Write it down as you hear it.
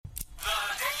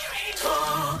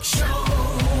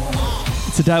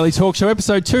It's a Daily Talk Show,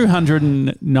 episode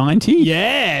 290.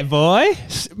 Yeah, boy.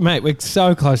 Mate, we're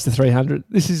so close to 300.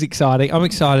 This is exciting. I'm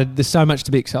excited. There's so much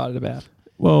to be excited about.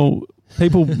 Well,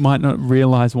 people might not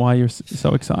realise why you're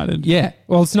so excited. Yeah.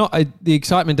 Well, it's not. The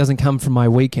excitement doesn't come from my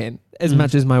weekend as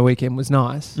much as my weekend was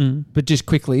nice. But just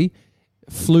quickly,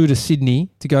 flew to Sydney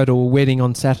to go to a wedding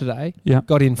on Saturday. Yeah.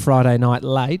 Got in Friday night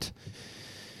late.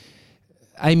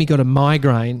 Amy got a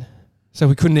migraine, so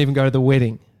we couldn't even go to the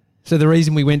wedding. So the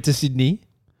reason we went to Sydney...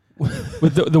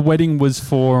 The wedding was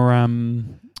for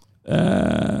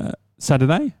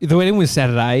Saturday? The wedding was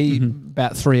Saturday,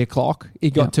 about 3 o'clock.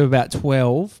 It got to about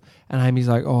 12, and Amy's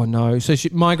like, oh, no. So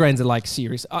migraines are, like,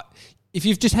 serious. If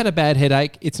you've just had a bad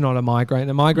headache, it's not a migraine.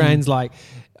 A migraine's like...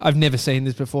 I've never seen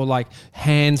this before. Like,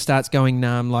 hand starts going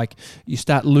numb. Like, you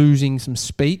start losing some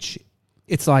speech.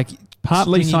 It's like...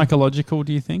 Partly psychological,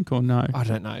 do you think, or no? I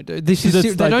don't know. This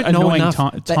is they don't know enough.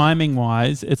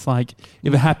 Timing-wise, it's like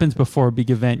if it happens before a big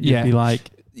event, you'd be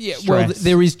like, well,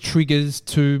 there is triggers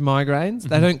to migraines.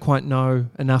 They don't quite know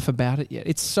enough about it yet.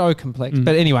 It's so complex.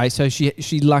 But anyway, so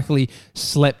she luckily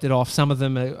slept it off. Some of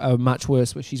them are much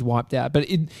worse where she's wiped out. But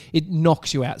it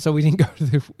knocks you out. So we didn't go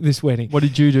to this wedding. What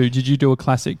did you do? Did you do a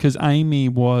classic? Because Amy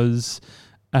was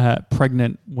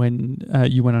pregnant when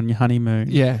you went on your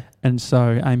honeymoon. Yeah. And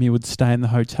so Amy would stay in the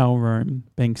hotel room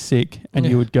being sick and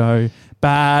you would go,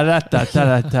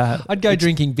 ba-da-da-da-da-da. I'd go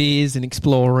drinking beers and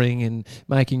exploring and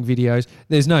making videos.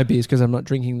 There's no beers because I'm not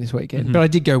drinking this weekend. But I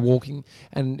did go walking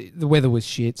and the weather was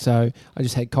shit. So I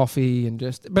just had coffee and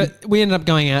but we ended up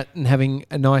going out and having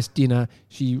a nice dinner.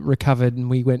 She recovered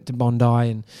and we went to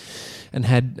Bondi and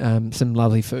had some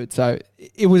lovely food. So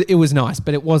it was nice,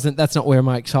 but that's not where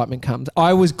my excitement comes.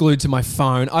 I was glued to my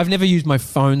phone. I've never used my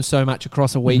phone so much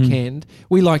across a weekend.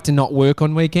 We like to not work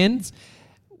on weekends.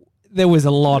 There was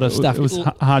a lot of stuff. It was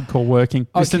hardcore working.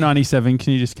 Okay. Mr. 97,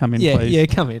 can you just come in, please? Yeah,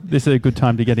 come in. This is a good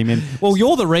time to get him in. Well,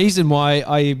 you're the reason why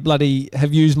I bloody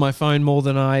have used my phone more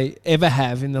than I ever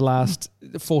have in the last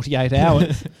 48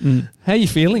 hours. How are you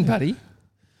feeling, buddy?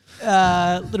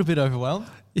 A little bit overwhelmed.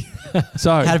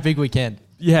 So had a big weekend.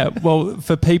 Yeah, well,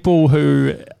 for people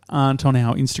who aren't on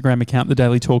our Instagram account, The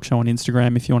Daily Talk Show on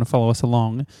Instagram, if you want to follow us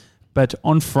along, but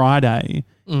on Friday,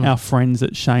 our friends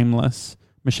at Shameless,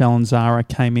 Michelle and Zara,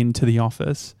 came into the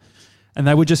office and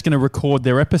they were just going to record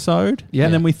their episode. Yeah.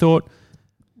 And then we thought,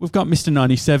 we've got Mr.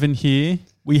 97 here.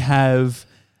 We have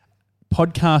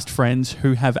podcast friends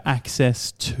who have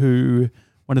access to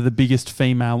one of the biggest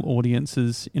female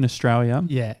audiences in Australia.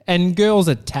 Yeah. And girls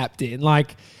are tapped in.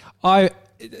 Like, I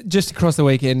just across the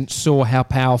weekend saw how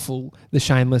powerful the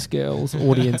Shameless Girls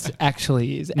audience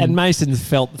actually is. And Mason's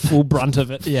felt the full brunt of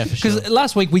it. Yeah, for sure. Because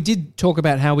last week we did talk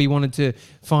about how we wanted to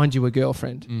find you a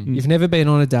girlfriend. You've never been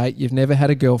on a date. You've never had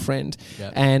a girlfriend.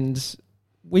 Yep. And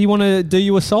we want to do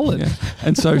you a solid. Yeah.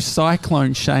 And so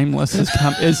Cyclone Shameless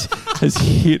has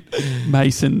hit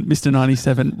Mason, Mr.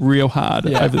 97, real hard.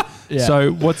 Yeah.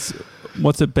 So what's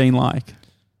it been like?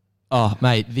 Oh,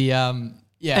 mate,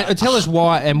 And tell us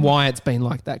why it's been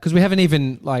like that, because we haven't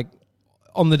even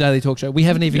on the Daily Talk Show we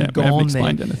haven't even gone there.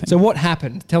 Anything. So what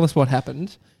happened? Tell us what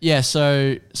happened. Yeah,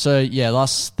 so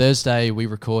last Thursday we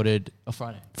recorded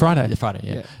Friday.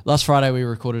 Yeah. Last Friday we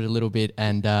recorded a little bit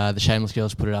and the Shameless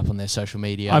Girls put it up on their social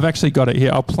media. I've actually got it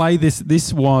here. I'll play this.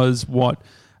 This was what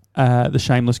the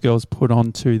Shameless Girls put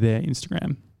onto their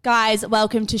Instagram. Guys,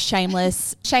 welcome to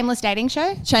Shameless Dating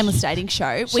Show. Shameless Dating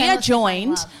Show. We are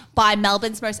joined by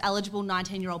Melbourne's most eligible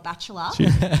 19-year-old bachelor.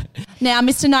 Now,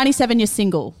 Mr. 97, you're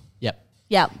single.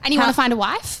 Yep. And you want to find a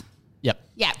wife? Yep.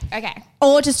 Yep. Okay.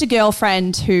 Or just a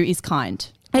girlfriend who is kind.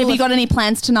 Have you got any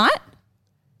plans tonight?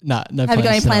 No plans. Have you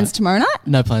got any plans tomorrow night?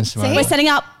 No plans tomorrow. We're setting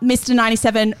up Mr.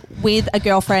 97 with a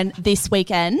girlfriend this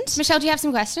weekend. Michelle, do you have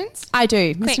some questions? I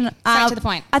do. Quick, straight to the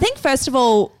point. I think, first of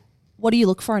all, what do you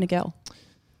look for in a girl?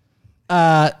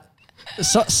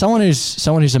 Someone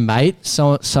who's a mate,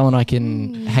 someone I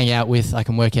can hang out with, I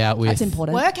can work out with. That's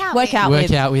important. Work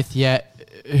out with. Yeah.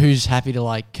 Who's happy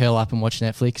to curl up and watch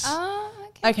Netflix? Oh,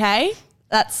 okay.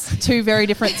 That's two very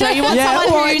different. So you want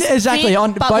someone who's exactly fit,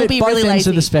 on but both will be really ends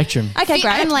lazy. of the spectrum. Okay, fit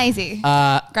great. and lazy.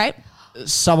 Great.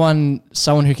 Someone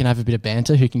who can have a bit of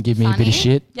banter, who can give me a bit of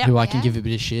shit, Yep. I can give a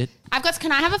bit of shit.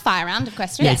 Can I have a fire round of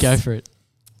questions? Yeah, go for it.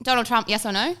 Donald Trump, yes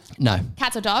or no? No.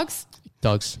 Cats or dogs?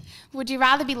 Dogs. Would you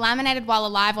rather be laminated while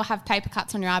alive or have paper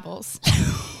cuts on your eyeballs?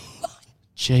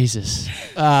 Jesus.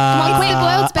 What's the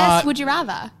world's best? Would you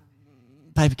rather?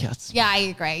 Paper cuts. Yeah, I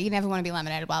agree. You never want to be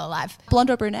laminated while alive. Blonde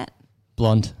or brunette?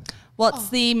 Blonde. What's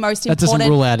the most That important?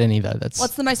 doesn't rule out any though.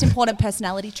 What's the most important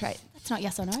personality trait? That's not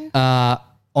yes or no.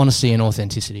 Honesty and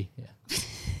authenticity.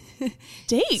 Yeah.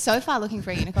 Deep. So far looking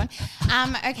for a unicorn.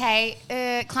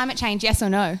 Okay, climate change, yes or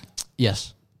no?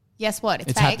 Yes. Yes, what?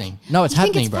 It's fake. Happening. No, it's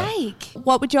happening, think it's bro. fake?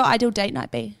 What would your ideal date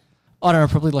night be? I don't know,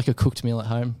 probably like a cooked meal at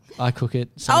home. I cook it.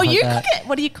 Oh, you cook it?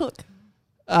 What do you cook?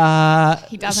 He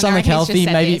doesn't know. Something He's just healthy,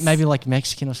 said maybe this. maybe like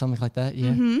Mexican or something like that. Yeah.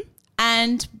 Mm-hmm.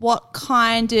 And what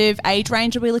kind of age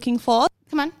range are we looking for?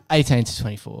 Come on. 18 to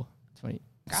 24. 20.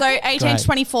 So 18 Great. to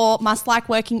 24 must like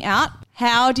working out.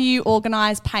 How do you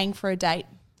organise paying for a date?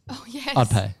 Oh, yes. I'd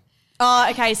pay. Oh,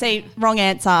 okay. See, wrong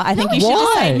answer. I think you should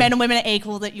just say Why? men and women are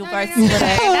equal, that you'll both No, split it.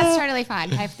 that's totally fine.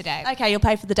 Pay for the date. Okay, you'll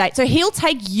pay for the date. So he'll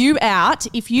take you out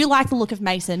if you like the look of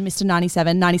Mason, Mr.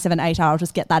 97 I'll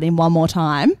just get that in one more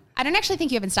time. I don't actually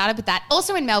think you haven't started with that.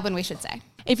 Also in Melbourne, we should say.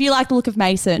 If you like the look of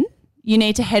Mason, you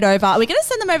need to head over. Are we going to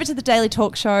send them over to the Daily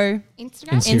Talk Show?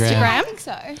 Instagram. I think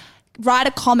so. Write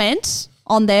a comment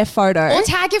on their photo. Or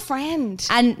tag your friend.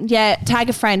 And tag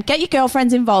a friend. Get your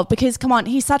girlfriends involved because, come on,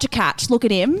 he's such a catch. Look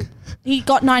at him. He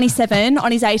got 97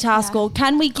 on his ATAR score.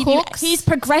 Can we give him... He's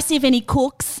progressive and he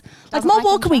cooks. Like,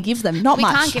 more can we give them? Not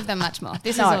much. We can't give them much more.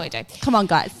 This is all we do. Come on,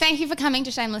 guys. Thank you for coming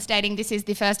to Shameless Dating. This is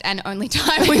the first and only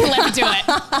time we will ever do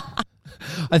it.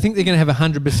 I think they're going to have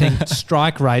 100%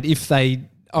 strike rate if they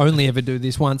only ever do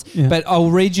this once. Yeah. But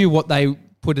I'll read you what they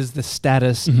put as the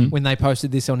status when they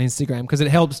posted this on Instagram, because it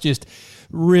helps just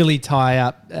really tie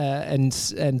up and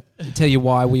tell you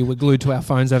why we were glued to our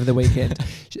phones over the weekend.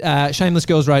 Shameless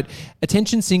Girls wrote,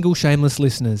 "Attention single shameless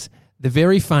listeners. The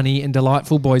very funny and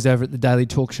delightful boys over at the Daily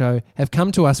Talk Show have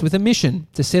come to us with a mission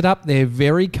to set up their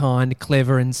very kind,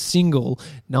 clever and single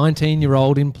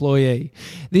 19-year-old employee.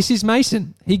 This is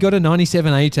Mason. He got a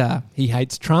 97 ATAR. He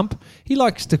hates Trump. He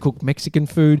likes to cook Mexican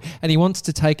food and he wants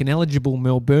to take an eligible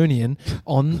Melburnian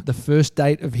on the first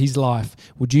date of his life.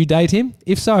 Would you date him?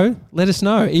 If so, let us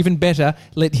know. Even better,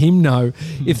 let him know.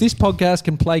 If this podcast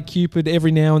can play Cupid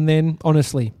every now and then,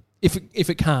 honestly, if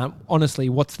it can't, honestly,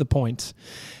 what's the point?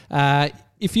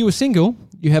 If you were single,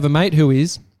 you have a mate who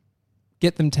is,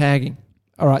 get them tagging."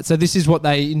 All right, so this is what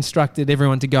they instructed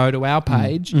everyone to go to our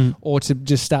page or to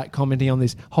just start commenting on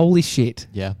this. Holy shit.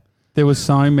 Yeah. There were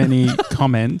so many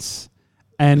comments.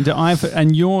 And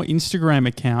your Instagram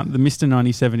account, the Mr.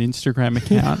 97 Instagram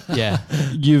account, Yeah.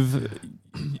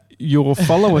 your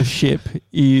followership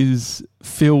is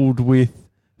filled with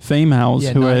females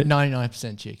Yeah, who are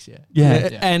 99% chicks, yeah.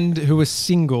 yeah. And who are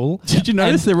single. Did you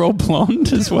notice they're all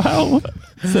blonde as well?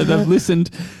 So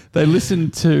they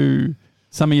listened to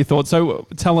some of your thoughts. So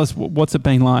tell us, what's it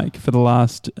been like for the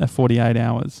last 48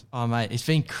 hours? Oh, mate, it's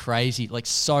been crazy. Like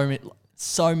so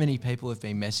many people have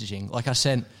been messaging. Like I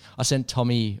sent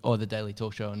Tommy, or the Daily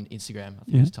Talk Show on Instagram. I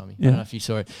think it was Tommy. I don't know if you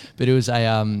saw it, but it was a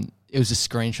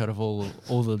screenshot of all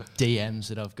the DMs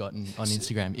that I've gotten on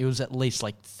Instagram. It was at least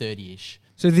like 30-ish.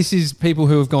 So this is people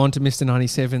who have gone to Mr.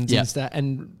 97's Yeah. Insta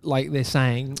and like they're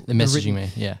saying... They're messaging me,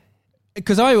 yeah.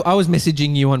 Because I was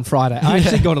messaging you on Friday. I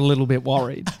actually got a little bit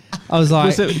worried. I was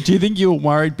like... Do you think you were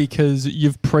worried because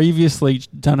you've previously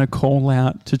done a call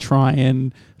out to try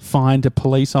and find a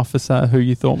police officer who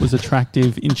you thought was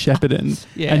attractive in Shepparton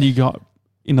and you got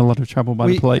in a lot of trouble by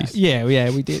the police? Yeah,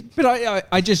 we did. But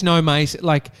I just know Mason.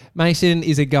 Like, Mason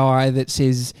is a guy that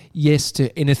says yes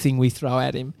to anything we throw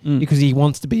at him because he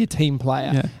wants to be a team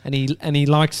player and he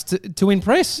likes to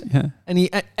impress. Yeah.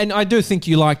 And I do think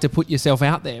you like to put yourself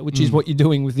out there, which is what you're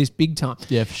doing with this big time.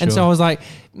 Yeah, for sure. And so I was like,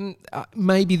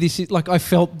 maybe this is like, I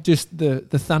felt just the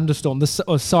thunderstorm,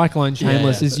 or Cyclone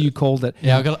Shameless, as you called it.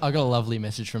 Yeah, I got a lovely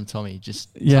message from Tommy just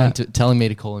telling me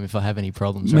to call him if I have any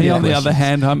problems. Me, on the other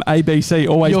hand, I'm ABC,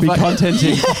 always You're be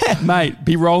contenting. Mate,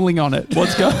 be rolling on it.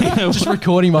 What's going on? Just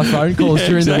recording my phone calls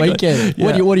during the weekend.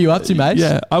 Yeah. What are you up to, mate?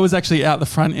 Yeah, I was actually out the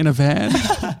front in a van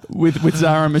with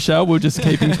Zara and Michelle. We were just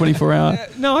keeping 24-hour.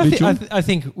 No, I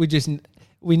think we just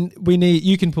we need.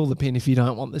 You can pull the pin if you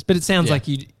don't want this, but it sounds like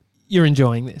you're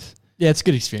enjoying this. Yeah, it's a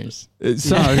good experience.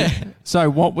 So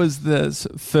what was the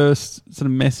first sort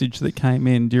of message that came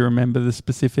in? Do you remember the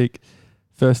specific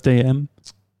first DM?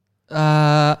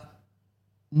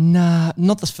 Nah,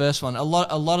 not the first one. A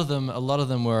lot of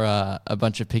them were a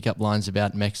bunch of pickup lines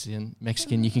about Mexican.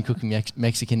 You can cook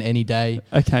Mexican any day.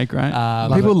 Okay, great.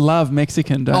 People love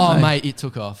Mexican, don't they? Oh, mate, it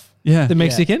took off. Yeah. The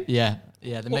Mexican? Yeah.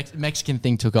 The Mexican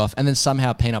thing took off, and then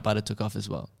somehow peanut butter took off as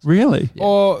well. Really? Yeah.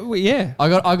 Or yeah. I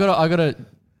got a.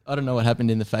 I don't know what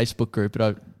happened in the Facebook group,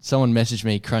 but someone messaged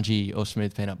me crunchy or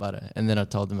smooth peanut butter, and then I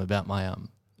told them about my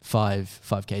 5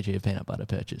 kg of peanut butter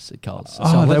purchase at Coles.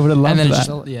 So they would have loved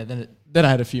that. Then I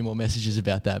had a few more messages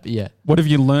about that, but yeah. What have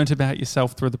you learnt about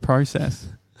yourself through the process?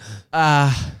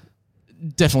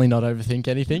 Definitely not overthink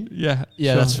anything. Yeah,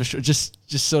 yeah, sure. That's for sure. Just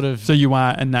sort of. So you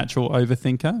are a natural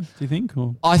overthinker, do you think?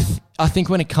 Or I think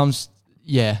when it comes,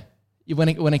 when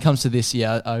it comes to this,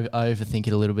 I overthink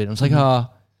it a little bit. I was like,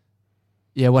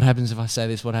 yeah, what happens if I say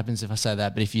this? What happens if I say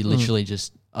that? But if you literally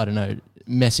just, I don't know,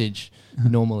 message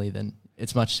normally, then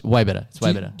it's way better. It's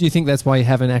way better. Do you think that's why you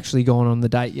haven't actually gone on the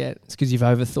date yet? It's because you've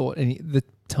overthought the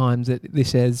times that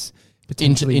this has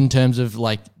potentially... In terms of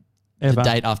like Ever. the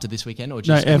date after this weekend or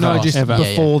just... Ever.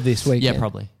 Before this weekend. Yeah,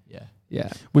 probably. Yeah. Yeah.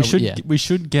 We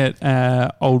should get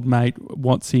old mate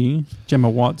Watsy, Gemma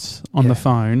Watts, on the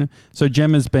phone. So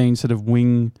Gemma's been sort of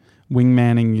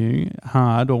wingmanning you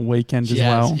hard all weekend as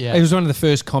well. Yeah. It was one of the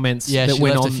first comments that she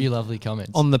went left on a few lovely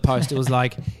comments on the post. It was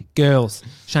like, girls,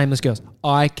 shameless girls,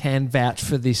 I can vouch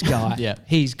for this guy. Yeah.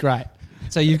 He's great.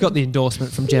 So you've got the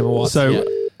endorsement from Gemma Watts. So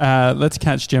let's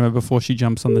catch Gemma before she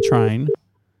jumps on the train.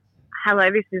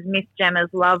 Hello, this is Miss Gemma's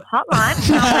Love Hotline.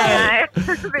 How may I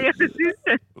be of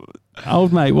assistance?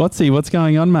 Old mate Watsy, what's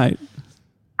going on, mate?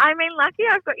 I mean, lucky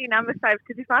I've got your number saved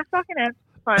because if I fucking answer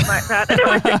the phone like that, it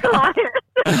would decline.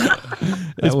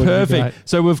 It's perfect.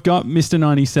 So we've got Mr.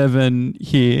 97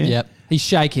 here. Yep. He's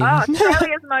shaking. Oh,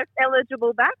 Australia's most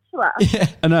eligible bachelor.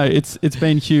 I know, it's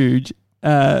been huge.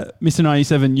 Mr.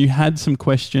 97, you had some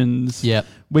questions. Yep.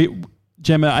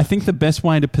 Gemma, I think the best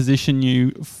way to position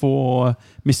you for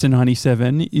Mr.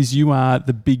 97 is you are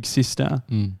the big sister.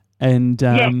 And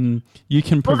you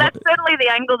can Well, that's certainly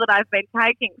the angle that I've been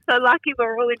taking. So lucky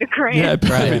we're all in agreement. Yeah,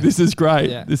 perfect. This is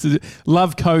great. Yeah. This is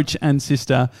love coach and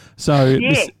sister. So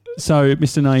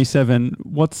Mr. 97,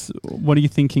 what are you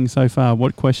thinking so far?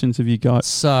 What questions have you got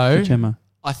for Gemma?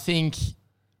 I think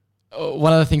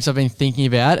one of the things I've been thinking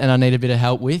about and I need a bit of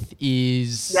help with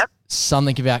is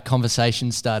something about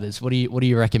conversation starters. What do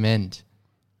you recommend?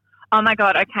 Oh my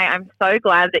God, okay. I'm so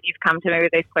glad that you've come to me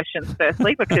with these questions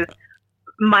firstly because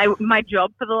my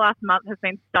job for the last month has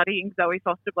been studying Zoe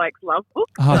Foster Blake's love book.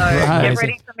 Oh, so great. get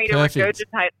ready for me to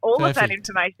regurgitate all of that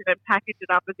information and package it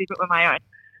up as if it were my own.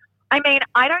 I mean,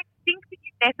 I don't think that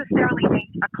you necessarily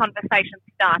need a conversation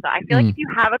starter. I feel like if you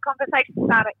have a conversation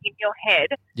starter in your head,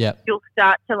 you'll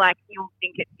start to you'll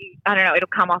think I don't know, it'll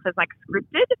come off as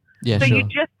scripted. Yeah, so you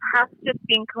just have to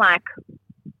think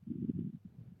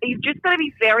you've just got to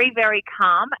be very, very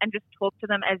calm and just talk to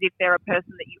them as if they're a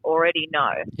person that you already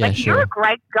know. Yeah, you're a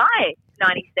great guy,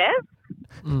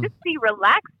 97. Just be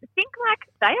relaxed. Think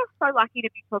they are so lucky to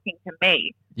be talking to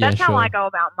me. That's how I go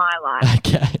about my life.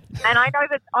 Okay. And I know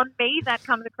that on me that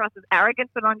comes across as arrogance,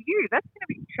 but on you that's going to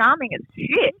be charming as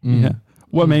shit. Yeah.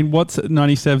 Well, I mean, what's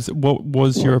 97's? What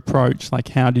was your approach?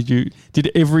 How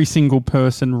did every single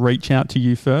person reach out to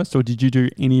you first, or did you do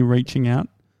any reaching out?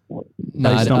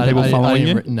 No, based on people following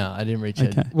you? No, I didn't reach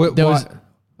out.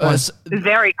 Was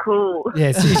very cool.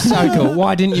 Yes, it's so cool.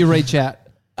 Why didn't you reach out?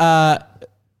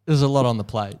 There's a lot on the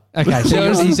plate. Okay,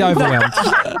 so he's overwhelmed.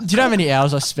 Do you know how many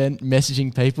hours I spent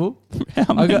messaging people?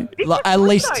 How many? I got at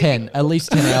least 10 hours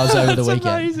over the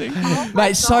weekend. Amazing.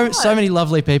 Mate, so many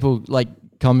lovely people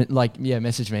comment,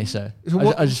 message me. So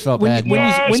I just felt bad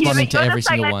responding to every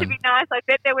single one. To be nice, I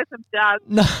bet there were some duds.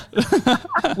 No.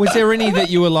 Was there any that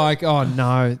you were like, oh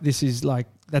no, this is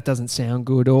that doesn't sound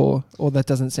good, or that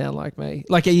doesn't sound like me?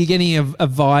 Are you getting a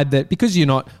vibe that, because you're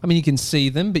not, I mean, you can see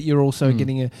them, but you're also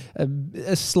getting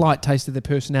a slight taste of their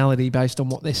personality based on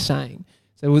what they're saying.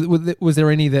 So was there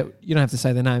any that, you don't have to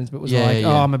say their names, but was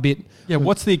I'm a bit... Yeah,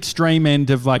 what's the extreme end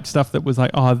of stuff that was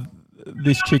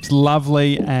this chick's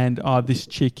lovely and this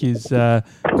chick is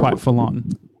quite full on?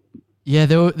 Yeah,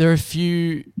 there are a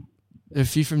few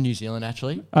from New Zealand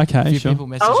actually. Okay, a few people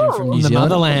messaging from New Zealand, the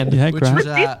motherland. Yeah, which great. was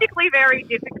Logistically very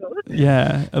difficult.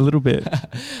 Yeah, a little bit.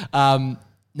 But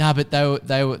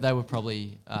they were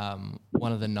probably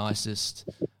one of the nicest.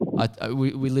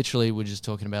 We literally were just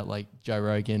talking about Joe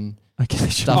Rogan. Okay,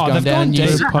 stuff going down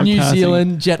in New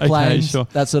Zealand, jet planes,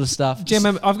 that sort of stuff.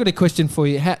 Gemma, I've got a question for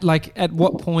you. At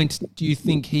what point do you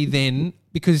think he then,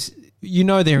 because you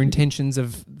know their intentions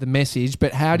of the message,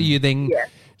 but how do you then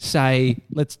say,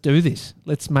 let's do this,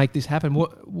 let's make this happen?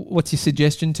 What's your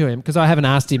suggestion to him? Because I haven't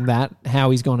asked him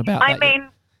how he's gone about that. I mean,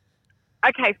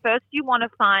 okay, first you want to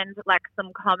find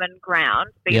some common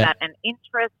ground, be that an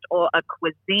interest or a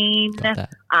cuisine.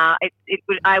 I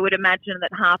would imagine that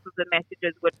half of the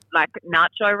messages would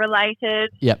nacho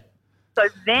related. Yep. So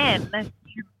then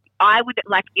I would,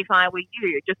 if I were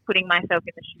you, just putting myself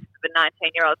in the shoes of a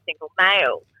 19-year-old single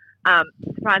male,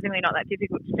 surprisingly not that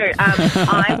difficult to do,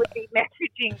 I would be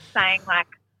messaging saying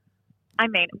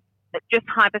just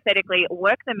hypothetically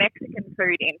work the Mexican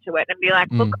food into it and be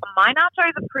look, my nachos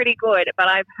are pretty good, but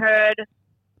I've heard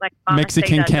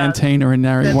Mexican Cantina in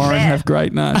Narre Warren have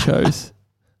great nachos.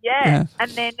 Yeah.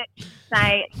 And then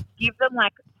say, give them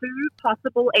 2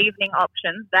 possible evening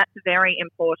options. That's very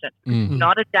important.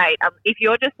 Not a date. If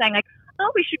you're just saying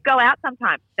we should go out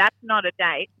sometime, that's not a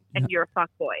date. and you're a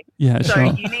fuckboy. Yeah, so sure.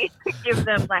 you need to give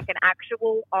them like an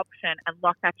actual option and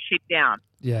lock that shit down.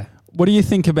 Yeah. What do you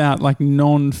think about like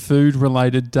non-food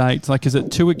related dates? Like, is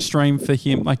it too extreme for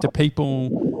him? Like, do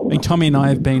people? I mean, Tommy and I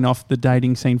have been off the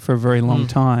dating scene for a very long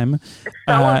time. So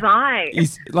have I.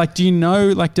 Do you know?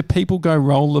 Like, do people go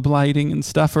rollerblading and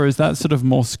stuff, or is that sort of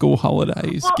more school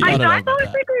holidays? Well, I don't know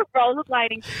if they go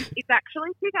rollerblading. It's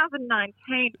actually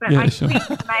 2019, but I think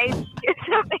maybe it's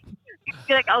something.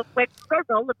 Be like, oh, we'll go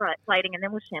rollerblading and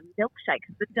then we'll share milkshakes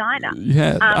at the diner.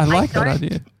 Yeah, I like that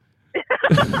idea.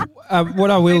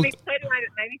 What I will maybe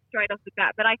straight off the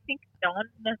bat, but I think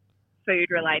non-food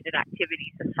related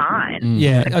activities are fine.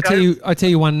 Yeah, I tell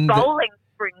you one. Bowling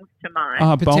springs to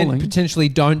mind. Bowling potentially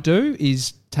don't do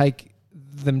is take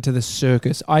them to the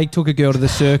circus. I took a girl to the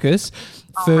circus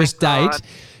first date.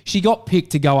 She got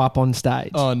picked to go up on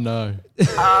stage. Oh no!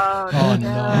 Oh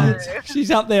no!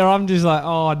 She's up there. I'm just like,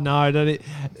 oh no!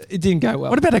 It didn't go well.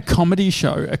 What about a comedy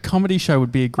show? A comedy show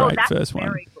would be a great first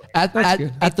one. Good. At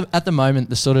the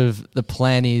moment, the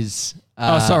plan is.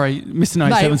 Sorry, Mr.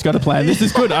 97's got a plan. This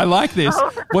is good. I like this.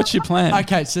 What's your plan?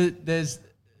 Okay, so there's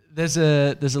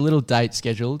a little date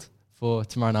scheduled for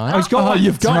tomorrow night. Oh, he's got one.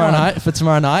 You've got tomorrow one. night for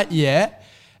tomorrow night. Yeah.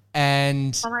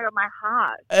 And oh my God, my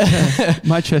heart.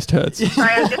 My chest hurts.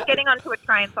 Sorry, I'm just getting onto a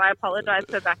train, so I apologise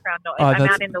for background noise. I'm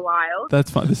out in the wild.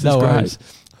 That's fine. This is no great. worries.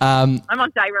 I'm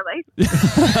on day release.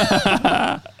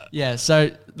 Yeah,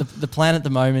 so the plan at the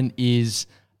moment is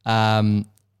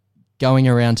going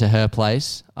around to her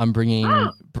place. I'm bringing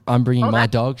my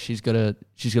dog. She's got a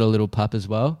little pup as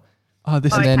well. Oh,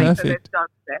 this is perfect.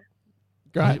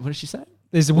 Great. What did she say?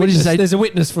 There's a witness. There's a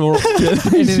witness for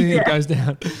anything that goes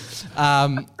down.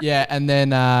 Yeah, and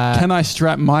then can I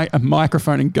strap a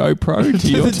microphone and GoPro to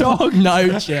your dog?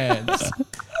 No chance.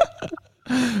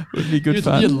 Would be good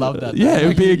fun. You'd love that. Yeah, it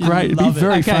would be great. It'd be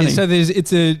very funny. So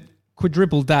it's a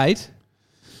quadruple date.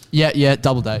 Yeah,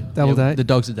 double date. Date. The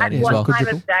dogs are dating as well. What time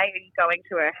of day are you going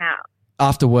to her house?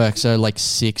 After work, so like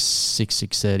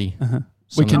 6:30. Uh-huh.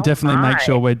 We can definitely make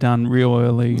sure we're done real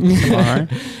early tomorrow.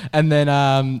 And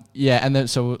then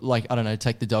so like I don't know,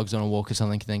 take the dogs on a walk or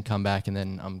something, then come back, and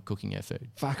then I'm cooking her food.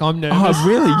 Fuck, I'm nervous. Oh,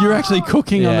 really? You're actually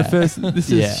cooking on the first?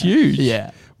 This is huge.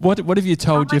 Yeah. What have you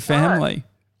told your family?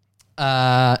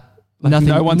 Nothing.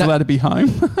 No one's allowed to be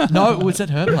home. No, it was at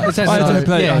her place. It's at her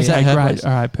place. Okay, great.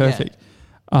 All right, perfect.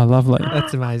 Oh, lovely.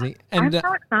 That's amazing. And I'm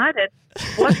so excited.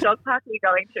 What dog park are you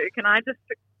going to? Can I just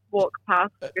walk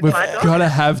past with We've my dog? got to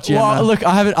have Gemma. Well, look,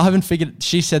 I haven't figured.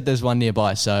 She said there's one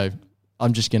nearby, so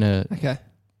I'm just gonna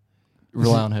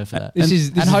rely on her for that. This is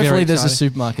hopefully very there's a exciting.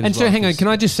 supermarket. And as so, well, hang on, can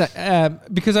I just say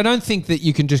because I don't think that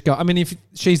you can just go. I mean, if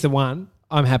she's the one,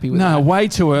 I'm happy with. No, that. way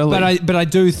too early. But I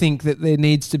do think that there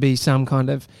needs to be some kind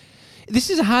of. This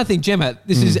is a hard thing, Gemma.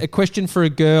 This is a question for a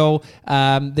girl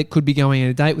that could be going on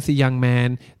a date with a young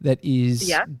man that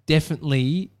is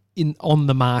definitely on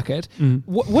the market.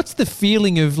 What's the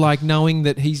feeling of like knowing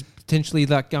that he's potentially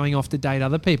like going off to date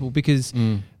other people? Because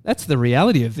that's the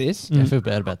reality of this. I feel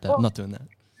bad about that. I'm not doing that.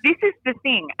 This is the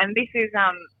thing, and this is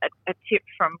a tip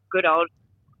from good old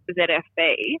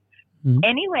ZFB.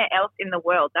 Anywhere else in the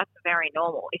world, that's very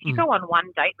normal. If you go on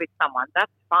one date with someone,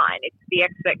 that's fine. It's the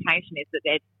expectation is that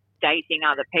they're dating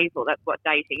other people. That's what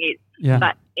dating is. Yeah.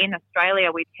 But in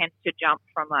Australia, we tend to jump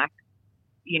from like,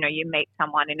 you know, you meet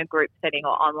someone in a group setting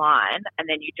or online, and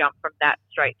then you jump from that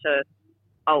straight to,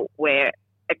 oh, we're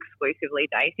exclusively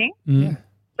dating. Yeah.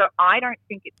 So I don't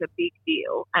think it's a big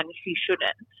deal, and she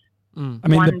shouldn't. I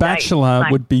mean, One The Bachelor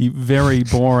would be very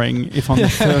boring if on the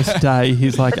first day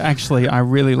he's like, actually, I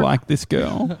really like this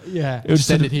girl. Yeah. It would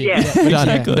Send it here.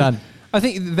 Yeah. Done. I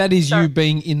think that is you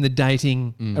being in the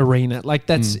dating arena. Like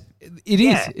that's it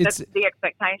is. That's the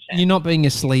expectation. You're not being a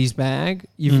sleaze bag.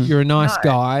 You're a nice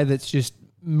guy that's just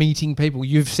meeting people.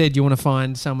 You've said you want to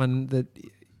find someone that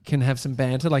can have some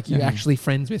banter, like you're actually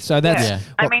friends with. So that's.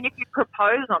 I mean, if you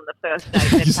propose on the first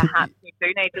date, then perhaps you do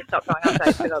need to stop going on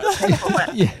dates with other people. But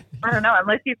I don't know.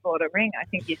 Unless you've bought a ring, I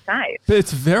think you're safe. But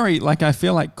it's very like I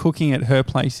feel like cooking at her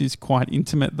place is quite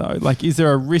intimate though. Like, is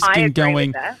there a risk in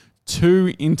going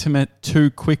too intimate too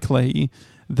quickly?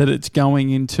 That it's going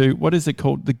into, what is it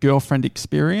called? The girlfriend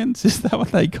experience? Is that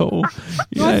what they call?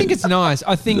 I think it's nice.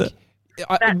 I think.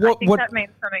 I think that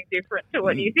means something different to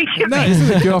what you think it No, means.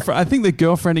 it's the girlfriend. I think the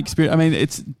girlfriend experience. I mean,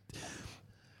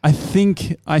 I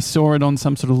think I saw it on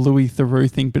some sort of Louis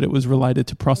Theroux thing, but it was related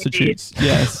to prostitutes.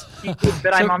 Yes. You did,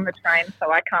 but I'm on the train,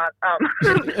 so I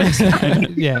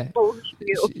can't. Yeah.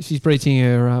 She's breaching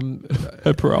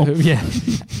her parole.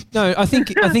 No, I think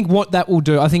what that will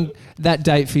do. I think that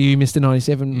date for you, Mr.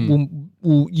 97, will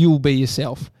you'll be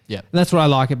yourself. Yeah. And that's what I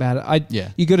like about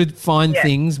it. You got to find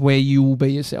things where you will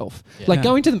be yourself. Yeah. Like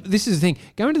going to this is the thing.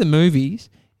 Going to the movies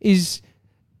is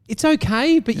it's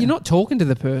okay, but you're not talking to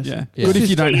the person. Yeah. Good if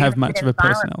you don't have much of a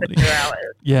personality.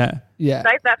 Yeah. Yeah.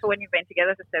 Save that for when you've been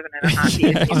together for 7.5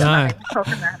 years. I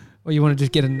know. Or you want to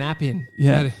just get a nap in.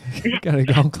 Yeah. Go to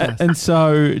golf class. And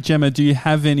so, Gemma, do you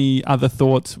have any other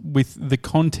thoughts with the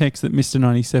context that Mr.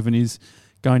 97 is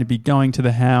going to be going to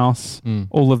the house,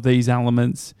 all of these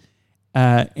elements,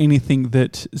 anything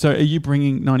that... So are you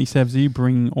bringing 97s? Are you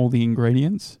bringing all the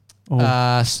ingredients?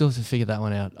 Still to figure that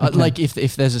one out. Okay. Like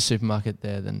if there's a supermarket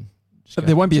there, then...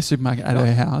 There won't be a supermarket at our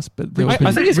house, but... I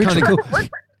think it's kind of cool.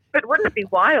 But wouldn't it be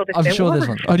wild if I'm there sure was? there's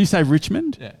one. Oh, do you say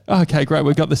Richmond? Yeah. Oh, okay, great.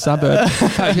 We've got the suburb.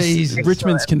 Jesus.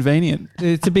 Richmond's convenient.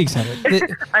 It's a big suburb.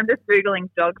 I'm just Googling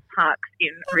dog parks in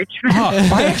Richmond.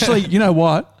 I actually, you know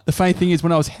what? The funny thing is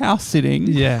when I was house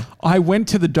sitting, I went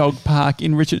to the dog park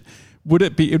in Richmond.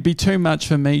 It'd be too much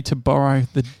for me to borrow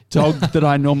the dog that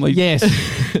I normally... Yes,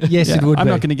 it would I'm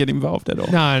be. not going to get involved at all.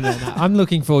 No. I'm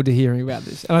looking forward to hearing about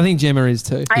this. And I think Gemma is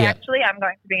too. I actually am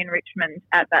going to be in Richmond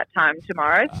at that time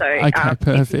tomorrow. So perfect.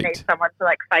 if you need someone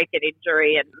to fake an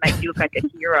injury and make you look like a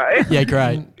hero. Yeah,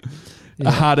 great.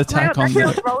 A heart attack on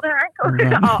the... rolled her ankle.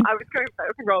 Right. Oh, I was going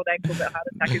for rolled ankle, but heart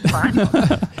attack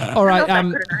is fine. All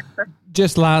right.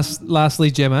 Just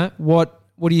lastly, Gemma, what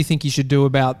do you think you should do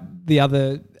about the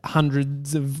other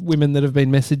hundreds of women that have been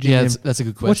messaging him? That's a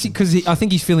good question. Because I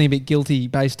think he's feeling a bit guilty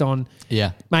based on...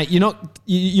 Yeah. Mate,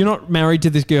 you're not married to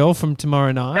this girl from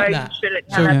tomorrow night. No, you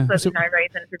shouldn't. There's no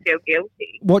reason to feel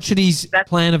guilty. What should his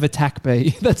plan of attack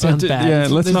be? That sounds bad. Yeah,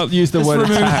 let's not use the word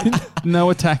attack.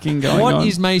 No attacking going on. What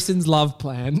is Mason's love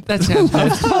plan? That sounds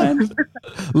bad.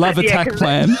 Love attack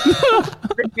plan.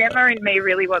 The Gemma in me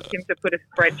really wants him to put a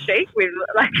spreadsheet with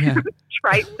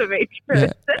traits of each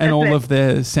person. And all of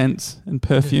their scents and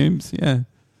perfumes. Yeah.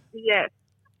 Yes.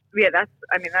 Yeah, that's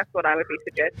what I would be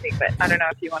suggesting, but I don't know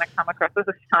if you want to come across as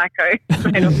a psycho.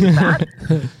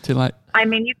 Too late. I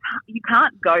mean, you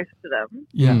can't ghost them.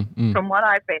 Yeah. From what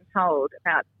I've been told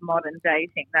about modern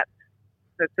dating, that's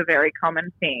a very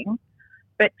common thing.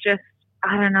 But just,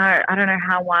 I don't know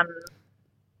how one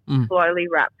slowly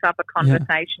wraps up a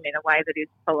conversation in a way that is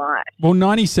polite. Well,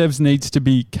 97 needs to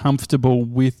be comfortable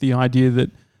with the idea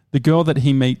that the girl that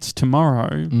he meets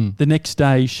tomorrow, the next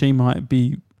day she might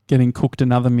be getting cooked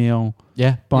another meal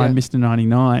by Mr.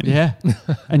 99. Yeah.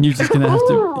 And you're just gonna have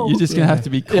to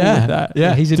be cool with that.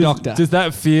 Yeah, he's a doctor. Does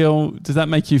that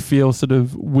make you feel sort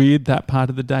of weird, that part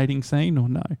of the dating scene, or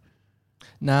no?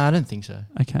 No, I don't think so.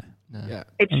 Okay. No. Yeah.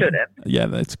 It shouldn't. Yeah,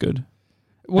 that's good.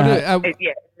 It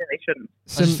really shouldn't.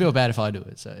 I just feel bad if I do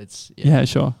it, so it's... Yeah,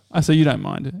 sure. So you don't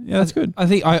mind it. Yeah, that's good. I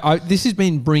think this has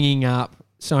been bringing up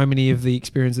so many of the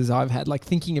experiences I've had, like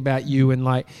thinking about you and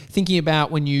like thinking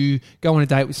about when you go on a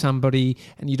date with somebody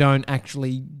and you don't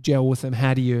actually gel with them.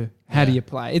 How do you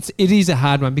play? It is a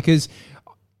hard one because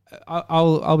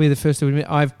I'll be the first to admit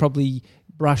I've probably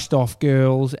brushed off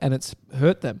girls and it's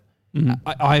hurt them. Mm-hmm.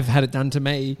 I've had it done to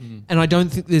me, and I don't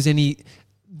think there's any.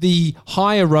 The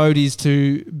higher road is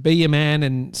to be a man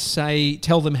and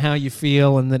tell them how you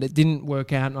feel and that it didn't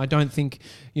work out. And I don't think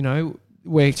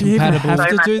we're compatible. Do you have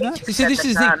to do that? See, this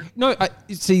is the thing. No,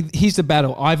 here's the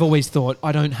battle. I've always thought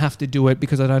I don't have to do it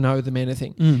because I don't owe them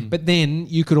anything. But then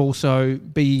you could also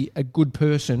be a good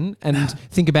person and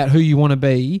think about who you want to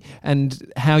be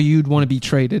and how you'd want to be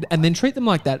treated and then treat them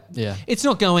like that. Yeah. It's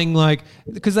not going like,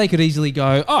 because they could easily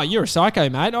go, oh, you're a psycho,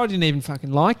 mate. I didn't even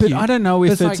fucking like you. But I don't know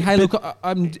if it's like, hey, look,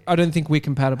 I don't think we're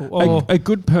compatible. Or a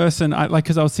good person,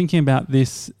 because I was thinking about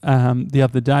this the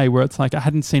other day where it's like I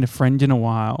hadn't seen a friend in a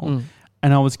while.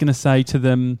 And I was going to say to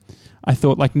them, I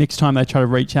thought like next time they try to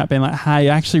reach out, being like, hey,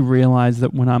 I actually realise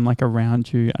that when I'm like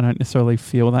around you, I don't necessarily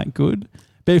feel that good.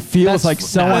 But it feels like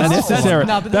so unnecessary.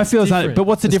 That feels different. But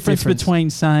what's the difference between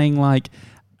saying like,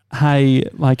 hey,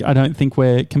 like I don't think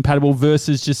we're compatible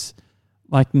versus just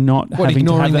like not having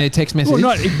ignoring to have their text messages?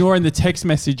 Well, not ignoring the text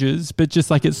messages, but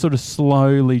just like it sort of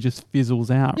slowly just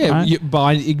fizzles out. Yeah, right?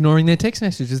 By ignoring their text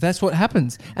messages. That's what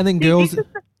happens. And then girls...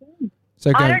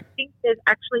 I don't think there's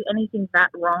actually anything that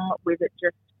wrong with it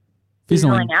just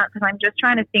fizzling out, because I'm just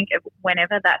trying to think of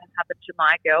whenever that has happened to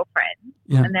my girlfriend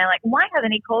and they're like, why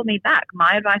hasn't he called me back?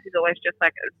 My advice is always just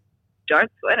like,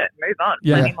 don't sweat it, move on,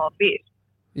 plenty more fish.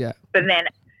 Yeah. But then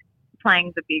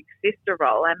playing the big sister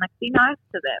role, I'm like, be nice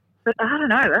to them. But I don't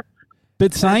know.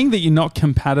 But saying that you're not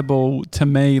compatible to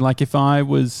me, like if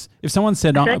someone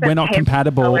said we're not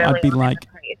compatible, I'd be like,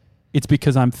 it's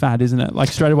because I'm fat, isn't it? Like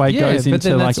straight away it goes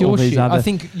into like all these other... I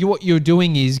think what you're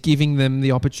doing is giving them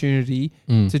the opportunity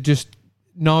to just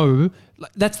know.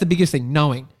 That's the biggest thing,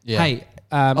 knowing. Yeah. Hey,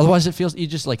 Otherwise, it feels you're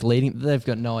just like leading. They've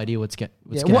got no idea what's going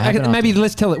to happen. Maybe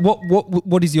let's tell it.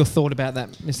 What is your thought about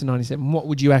that, Mr. 97? What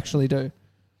would you actually do?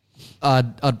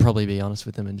 I'd probably be honest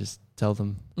with them and just tell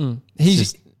them.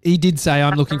 He did say,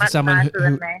 I'm looking for someone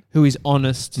who is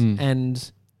honest,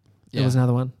 and there was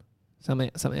another one,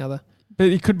 something other. But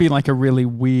it could be like a really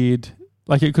weird,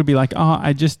 like it could be like, oh,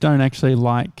 I just don't actually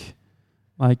like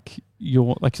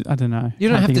your, like, I don't know. You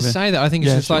don't have to say that. I think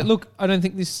it's just like, look, I don't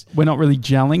think this. We're not really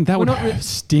gelling. That would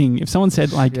sting. If someone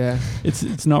said like,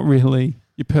 it's not really,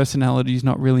 your personality is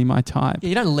not really my type. Yeah,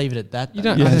 you don't leave it at that. You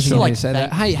don't. I don't think like say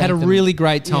that. Hey, had a really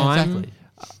great time.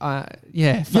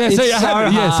 Yeah, exactly.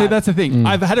 So that's the thing.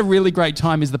 I've had a really great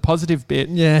time is the positive bit.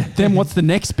 Yeah. Then what's the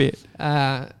next bit?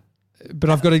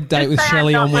 But I've got a date with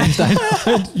Shelley on Wednesday.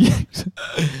 Just to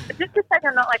say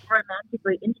they're not like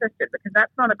romantically interested, because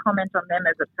that's not a comment on them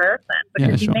as a person.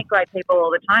 Because you meet great people all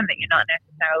the time that you're not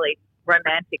necessarily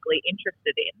romantically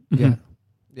interested in.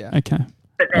 Yeah. Okay.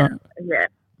 But then,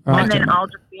 Right, and then Gemma. I'll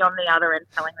just be on the other end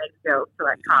telling these girls to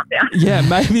like calm down. Yeah,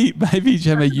 maybe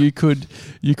Gemma, you could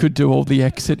do all the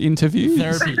exit interviews.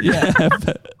 Therapy.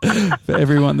 For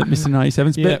everyone that Mr.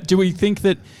 97's. Yeah. But do we think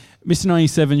that Mr.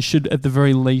 97 should at the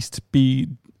very least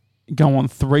go on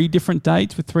 3 different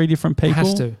dates with 3 different people?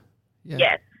 Has to. Yeah.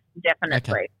 Yes,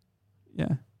 definitely. Okay.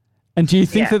 Yeah. And do you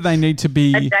think that they need to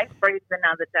be... A date breeds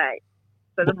another date.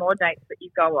 So the more dates that you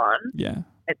go on,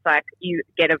 it's like you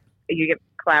get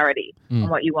clarity on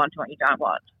what you want and what you don't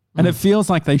want. And it feels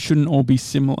like they shouldn't all be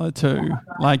similar too.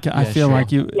 Like I feel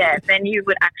like you... Yeah, then you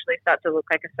would actually start to look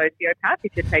like a sociopath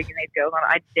if you're taking these girls on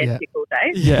identical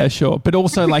dates. Yeah, sure. But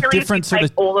also like different sort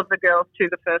of... all of the girls to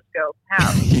the first girl's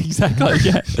house. Exactly,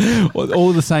 yeah.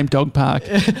 All the same dog park.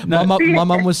 No, my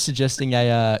mum was suggesting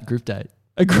a group date.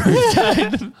 A group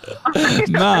date?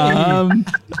 Mum,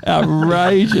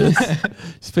 outrageous.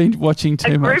 She's been watching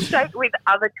too much. A group date with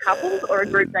other couples or a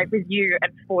group date with you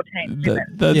and 14 women?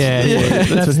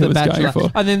 That's the what Bachelor.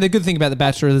 for. And then the good thing about The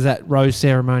Bachelor is that rose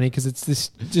ceremony, because it's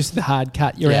just the hard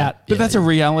cut. You're out. But that's a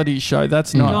reality show.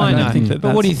 That's not... I don't think that.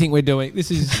 But what do you think we're doing?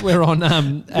 We're on our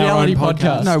reality own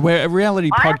podcast. No, we're a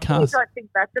reality podcast. I don't think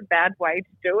that's a bad way to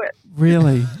do it.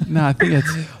 Really? No, I think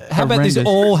it's How about this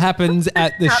all happens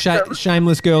at the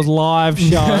Shameless Girls live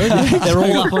show? They're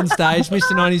all up on stage,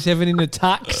 Mr. 97 in a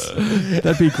tux.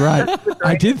 That'd be great.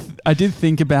 I did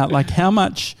think about like how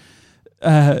much,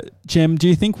 Jem, do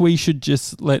you think we should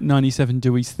just let 97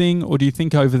 do his thing, or do you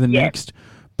think over the next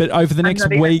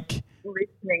week...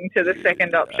 listening to the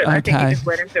second option. I think you just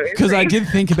let him do it. Because I did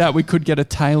think about we could get a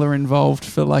tailor involved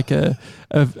for like a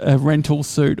rental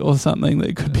suit or something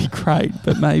that could be great,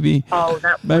 but maybe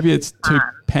it's too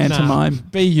pantomime. No,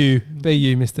 be you,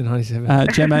 Mr. 97.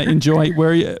 Gemma, enjoy.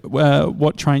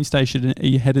 What train station are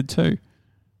you headed to?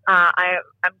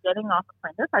 I'm getting off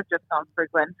Apprentice. I've just gone through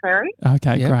Glenferrie.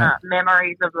 Okay, great.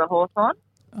 Memories of the Hawthorn.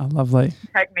 Oh, lovely.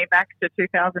 Take me back to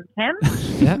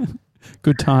 2010. Yeah.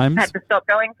 Good times. I had to stop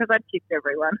going because I'd kicked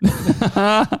everyone.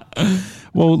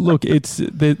 Well, look,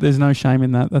 there's no shame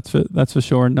in that. That's for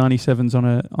sure. And 97's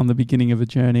on the beginning of a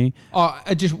journey. Oh,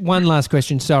 just one last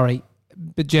question. Sorry,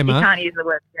 but Gemma, you can't use the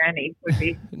word journey. Would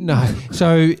be no.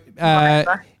 So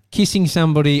kissing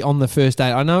somebody on the first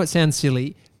date. I know it sounds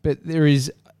silly, but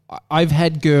I've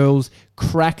had girls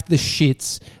crack the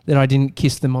shits that I didn't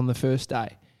kiss them on the first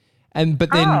day,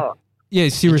 but then yeah,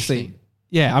 seriously.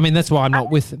 Yeah, I mean, that's why I'm not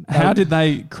with them. How did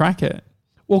they crack it?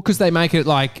 Well, because they make it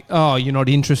like, oh, you're not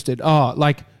interested. Oh,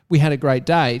 like we had a great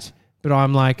date, but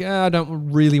I'm like, I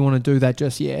don't really want to do that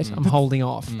just yet. I'm holding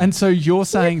off. And so you're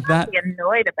saying that... be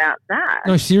annoyed about that.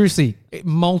 No, seriously.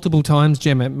 Multiple times,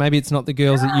 Gemma. Maybe it's not the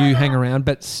girls that you hang around,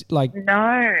 but like...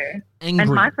 No. Angry. And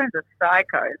my friends are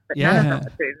psychos, but none of them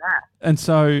would do that. And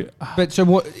so... But so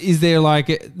what, is there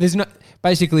like... There's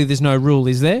no rule,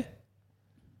 is there?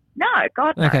 No,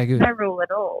 God, no. Okay, good. No rule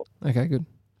at all. Okay, good.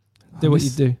 Do what you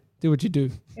do. Do what you do.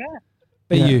 Yeah.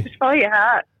 Be you. Just follow your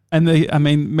heart. And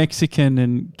Mexican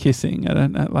and kissing, I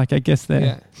don't know, like I guess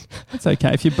it's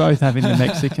okay. If you're both having the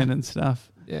Mexican and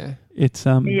stuff, it's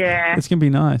going to be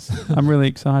nice. I'm really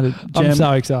excited. Jem, I'm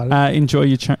so excited. Enjoy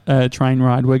your train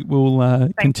ride. We'll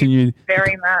continue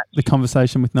very much the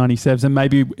conversation with 97s, and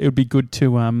maybe it would be good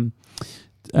to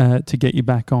get you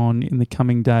back on in the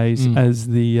coming days as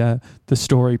the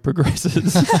story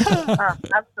progresses.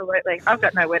 Absolutely. I've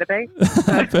got nowhere to be.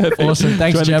 Perfect. Awesome.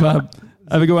 Thanks, Gemma.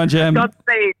 Have a good one, Jem.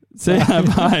 Godspeed. See ya.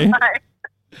 Bye. Bye.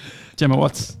 Gemma,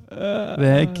 what's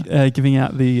there? Giving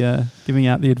out the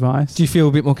advice. Do you feel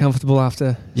a bit more comfortable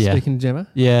after speaking to Gemma?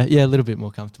 Yeah, a little bit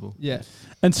more comfortable. Yeah.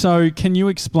 And so, can you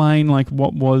explain like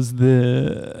what was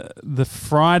the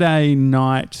Friday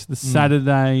night, the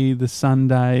Saturday, the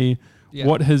Sunday? Yeah.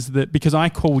 What has because I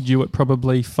called you at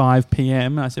probably 5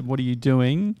 p.m. I said, what are you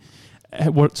doing?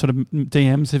 What sort of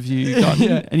DMs have you gotten?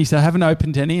 Yeah. And he said, I haven't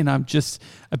opened any, and I'm just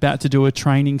about to do a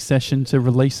training session to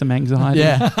release some anxiety.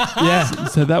 Yeah.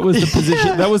 So that was the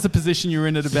position. That was the position you were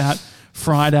in at about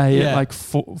Friday at like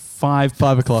 5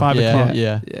 o'clock.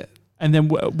 Yeah. And then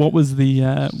what was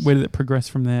the? Where did it progress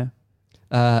from there?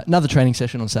 Another training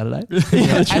session on Saturday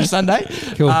and Sunday.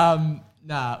 Cool. I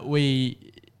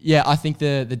think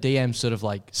the DM sort of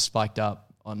like spiked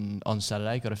up on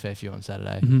Saturday. Got a fair few on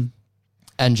Saturday. Mm-hmm.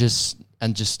 And just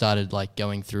started like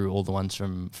going through all the ones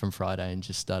from Friday and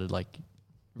just started like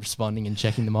responding and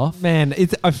checking them off. Man,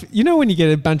 you know when you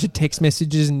get a bunch of text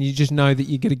messages and you just know that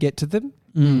you're going to get to them?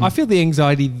 I feel the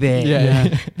anxiety there.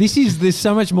 Yeah. There's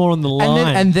so much more on the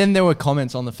line. And then there were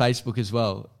comments on the Facebook as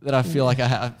well that I feel like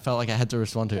I felt like I had to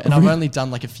respond to. And I've only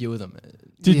done like a few of them.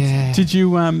 Did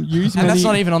you use and that's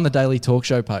not even on the Daily Talk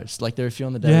Show post. Like there are a few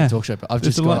on the Daily Talk Show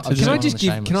post.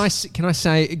 Can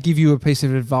I give you a piece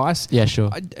of advice? Yeah, sure.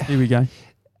 Here we go.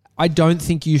 I don't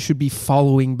think you should be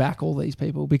following back all these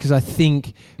people, because I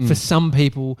think for some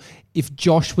people, if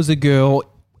Josh was a girl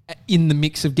in the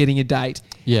mix of getting a date,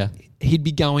 he'd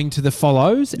be going to the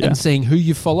follows and seeing who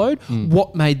you followed,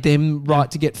 what made them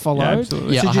right to get followed.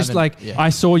 Yeah, absolutely. So I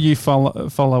saw you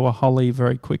follow a Holly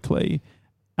very quickly.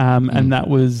 And that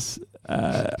was,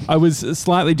 I was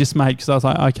slightly dismayed because I was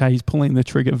like, okay, he's pulling the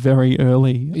trigger very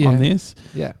early on this.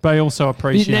 Yeah. But I also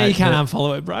appreciate now you can't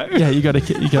unfollow it, bro. Yeah, you got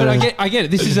to. But I get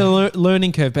it. This is a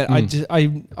learning curve. But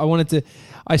I wanted to.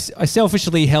 I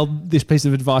selfishly held this piece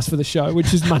of advice for the show,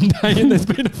 which is Monday, and there's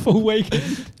been a full week.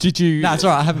 Did you? No, it's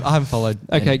all right. I haven't followed.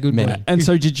 Okay, good. Many. And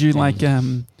so, did you like?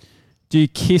 Do you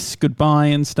kiss goodbye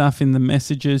and stuff in the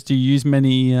messages? Do you use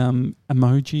many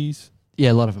emojis?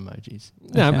 Yeah, a lot of emojis.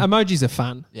 No, emojis are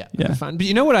fun. Yeah. They're fun. But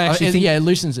you know what I actually think? Yeah, it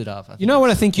loosens it up. You know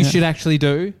what I think you should actually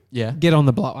do? Yeah. Get on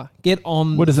the blower. Get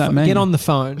on. What does that mean? Get on the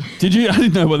phone. Did you? I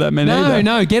didn't know what that meant either.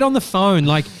 No. Get on the phone.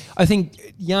 Like, I think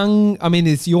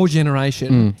it's your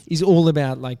generation is all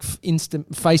about like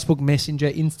instant Facebook Messenger,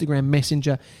 Instagram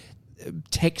Messenger,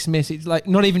 text message. Like,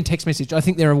 not even text message. I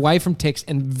think they're away from text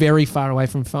and very far away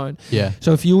from phone. Yeah.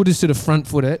 So if you were to sort of front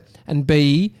foot it and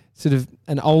be sort of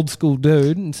an old school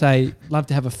dude and say, love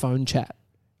to have a phone chat,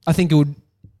 I think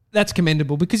that's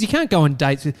commendable, because you can't go on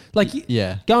dates with,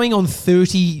 going on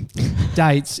 30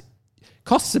 dates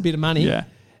costs a bit of money. Yeah.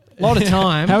 A lot of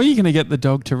time. How are you going to get the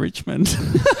dog to Richmond?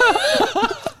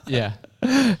 Yeah.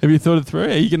 Have you thought it through? Are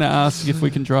you going to ask if we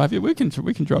can drive you? We can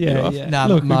drop you off. Yeah. No,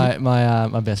 Look,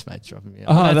 my best mate's dropping me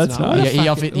off. Oh, that's nice. He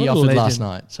offered last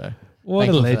night, so. What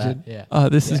a legend. Yeah. Oh,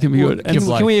 this is going to be good.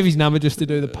 Can we have his number just to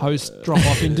do the post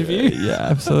drop-off interview? Yeah,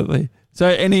 absolutely. So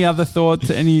any other thoughts,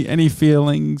 any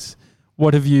feelings?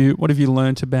 What have you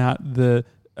learnt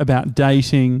about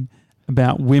dating,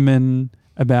 about women,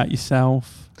 about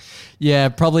yourself? Yeah,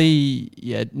 probably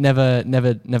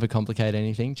never complicate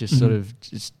anything. Just sort of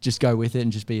just go with it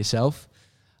and just be yourself.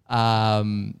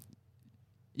 I'm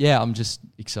just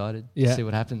excited to see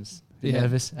what happens.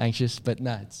 Nervous, anxious, but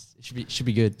no, it should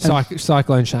be good.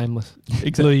 Cyclone Shameless.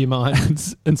 Exactly. Blew your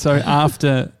mind. And so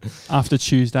after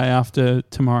Tuesday, after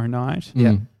tomorrow night,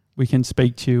 we can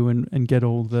speak to you and get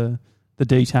all the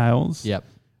details. Yep.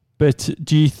 But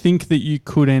do you think that you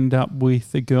could end up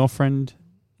with a girlfriend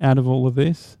out of all of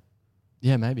this?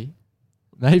 Yeah, maybe.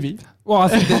 Well, I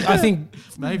think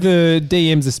the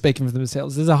DMs are speaking for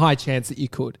themselves. There's a high chance that you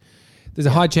could. There's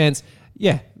a high chance,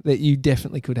 that you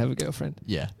definitely could have a girlfriend.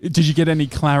 Yeah. Did you get any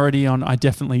clarity on I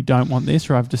definitely don't want this,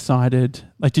 or I've decided?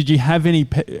 Like, did you have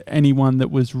anyone that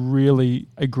was really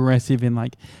aggressive in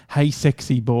like, hey,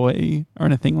 sexy boy, or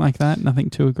anything like that?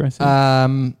 Nothing too aggressive?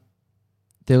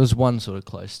 There was one sort of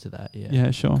close to that, yeah.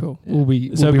 Yeah, sure. Cool. Yeah. We'll be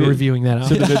reviewing that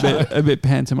sort of a bit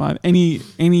pantomime.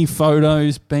 Any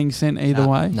photos being sent either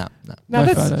way? No. No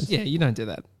photos. Yeah, you don't do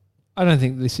that. I don't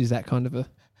think this is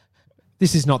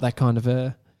not that kind of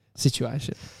a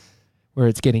situation where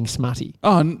it's getting smutty.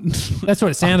 Oh, that's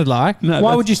what it sounded like. No,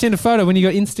 why would you send a photo when you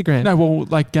got Instagram? No, well,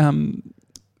 like,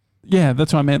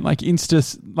 that's what I meant. Like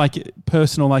Insta, like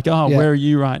personal. Like, where are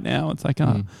you right now? It's like,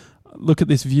 look at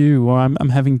this view, or I'm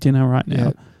having dinner right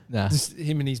now. Nah. Just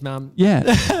him and his mum. Yeah,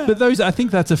 but those, I think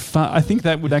that's I think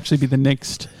that would actually be the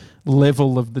next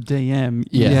level of the DM.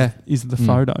 Is the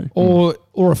photo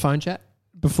or a phone chat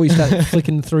before you start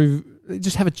flicking through.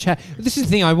 Just have a chat. This is the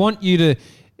thing. I want you to.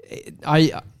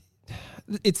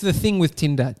 It's the thing with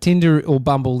Tinder. Tinder or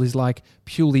Bumble is like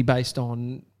purely based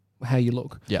on how you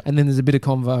look. Yeah. And then there's a bit of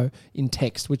convo in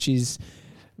text, which is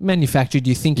manufactured.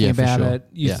 You're thinking about it.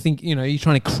 You think, you're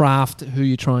trying to craft who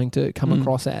you're trying to come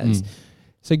across as.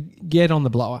 So get on the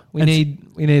blower. We need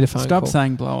a phone call. Stop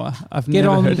saying blower. I've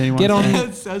never heard anyone say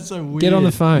That sounds so weird. Get on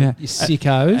the phone, Yeah. you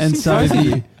sickos. And so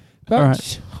the But, all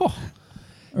right. oh,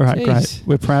 all right, Jeez. great.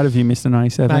 We're proud of you, Mr.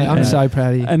 97. mate, I'm And- so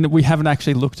proud of you. And we haven't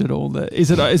actually looked at all the. Is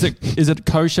it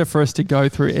kosher for us to go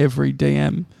through every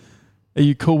DM? Are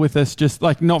you cool with us? Just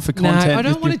like not for content. No, I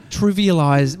don't want to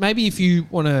trivialize. Maybe if you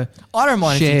want to. I don't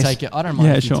mind Share. if you take it. I don't mind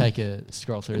Yeah, if sure. you take a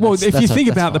scroll through. Well, if you think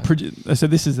that's about fine. so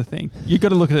this is the thing. You've got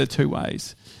to look at it two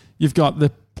ways. You've got the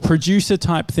producer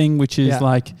type thing, which is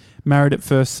like Married at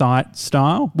First Sight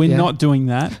style. We're not doing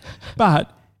that.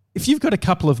 But if you've got a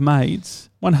couple of mates,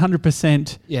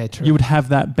 100%, True. you would have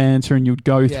that banter and you'd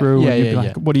go through and you'd be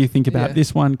like, what do you think about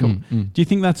this one? Cool. Do you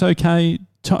think that's okay?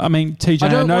 I mean, TJ, I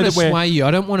don't know want that to sway you.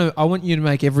 I don't want to. I want you to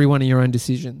make every one of your own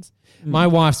decisions. My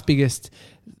wife's biggest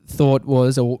thought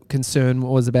was, or concern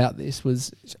was about this,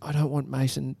 was I don't want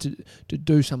Mason to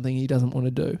do something he doesn't want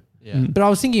to do. Yeah. But I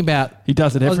was thinking about he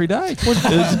does it every day.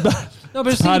 no, but I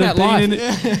was thinking Part about of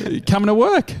life. being coming to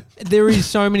work. There is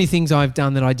so many things I've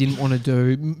done that I didn't want to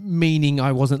do, meaning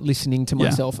I wasn't listening to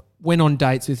myself. Went on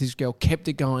dates with this girl, kept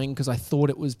it going because I thought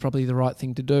it was probably the right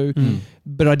thing to do,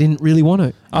 but I didn't really want to.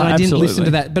 And I didn't listen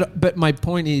to that. But my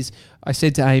point is, I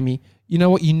said to Amy, you know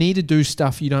what? You need to do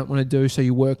stuff you don't want to do so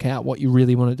you work out what you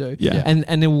really want to do. Yeah.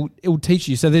 And it will teach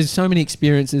you. So there's so many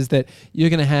experiences that you're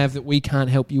going to have that we can't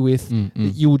help you with that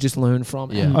you will just learn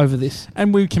from over this.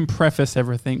 And we can preface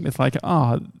everything with like,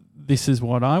 this is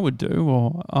what I would do,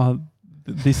 or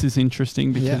this is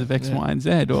interesting because of X, Y, and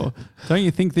Z, or don't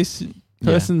you think this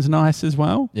person's nice as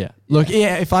well? Yeah. Look,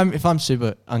 if I'm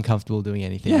super uncomfortable doing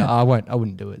anything, I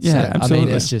wouldn't do it. Yeah, so, absolutely. I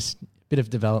mean, it's just a bit of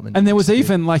development. And there was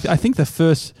even like, I think the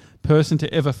first person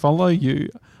to ever follow you,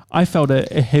 I felt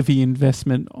a heavy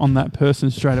investment on that person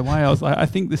straight away. I was like, I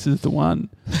think this is the one.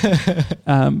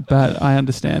 But I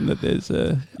understand that there's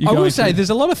I will say there's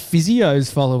a lot of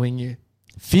physios following you.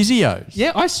 Physios?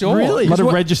 Yeah, I saw. Really? a lot of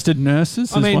registered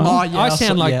nurses as well. I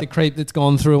sound like the creep that's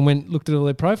gone through and looked at all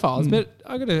their profiles, but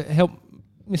I got to help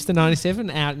Mr. 97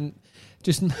 out and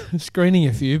just screening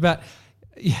a few. But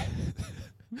yeah,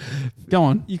 Go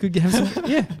on. you could have some.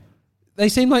 Yeah, they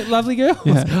seem like lovely girls.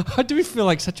 Yeah. I do feel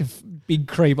like such a big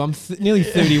creep. I'm nearly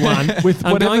 31. I'm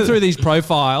whatever- going through these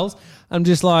profiles. I'm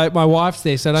just like, my wife's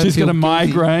there, so I don't She's feel got a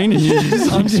guilty. migraine and you're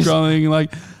just like scrolling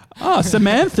like,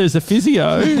 Samantha's a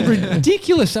physio.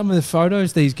 Ridiculous some of the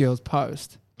photos these girls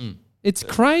post. It's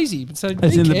crazy. So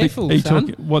As be in careful, are you son.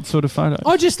 talking, what sort of photo?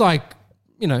 I just like,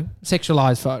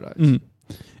 sexualized photos.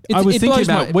 I was it thinking blows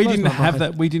about my- we it blows didn't my have mind.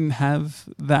 that. We didn't have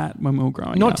that when we were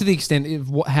growing up. Not to the extent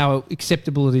of how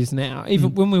acceptable it is now.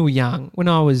 Even when we were young, when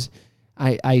I was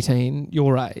 18,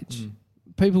 your age,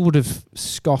 people would have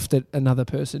scoffed at another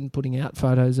person putting out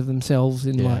photos of themselves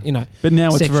in But now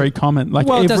it's sexual- very common. Like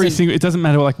Well, it every doesn't- single. It doesn't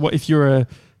matter. Like what if you're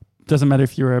doesn't matter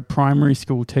if you're a primary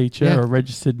school teacher or a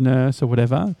registered nurse or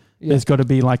whatever. Yeah. There's got to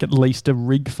be like at least a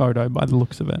rig photo by the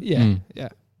looks of it.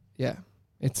 Yeah.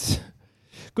 It's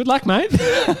good luck, mate.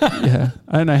 Yeah.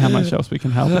 I don't know how much else we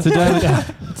can help.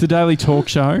 It's a daily talk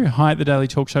show. Hi at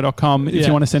thedailytalkshow.com. If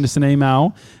you want to send us an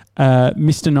email,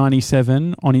 Mr.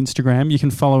 97 on Instagram. You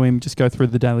can follow him. Just go through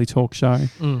the Daily Talk Show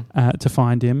to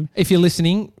find him. If you're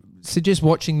listening, suggest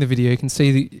watching the video. You can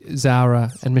see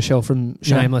Zara and Michelle from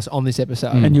Shameless on this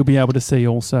episode. And you'll be able to see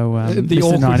also The Mr.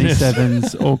 awkwardness.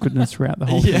 97's awkwardness throughout the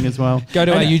whole thing as well. Go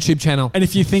to our YouTube channel. And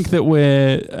if you think that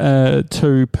we're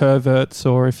two perverts,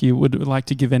 or if you would like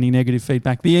to give any negative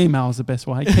feedback, the email is the best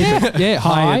way. Keep it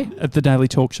Hi. at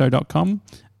thedailytalkshow.com.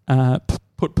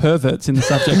 Put perverts in the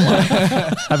subject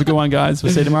line. Have a good one, guys.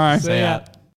 We'll see you tomorrow. See ya.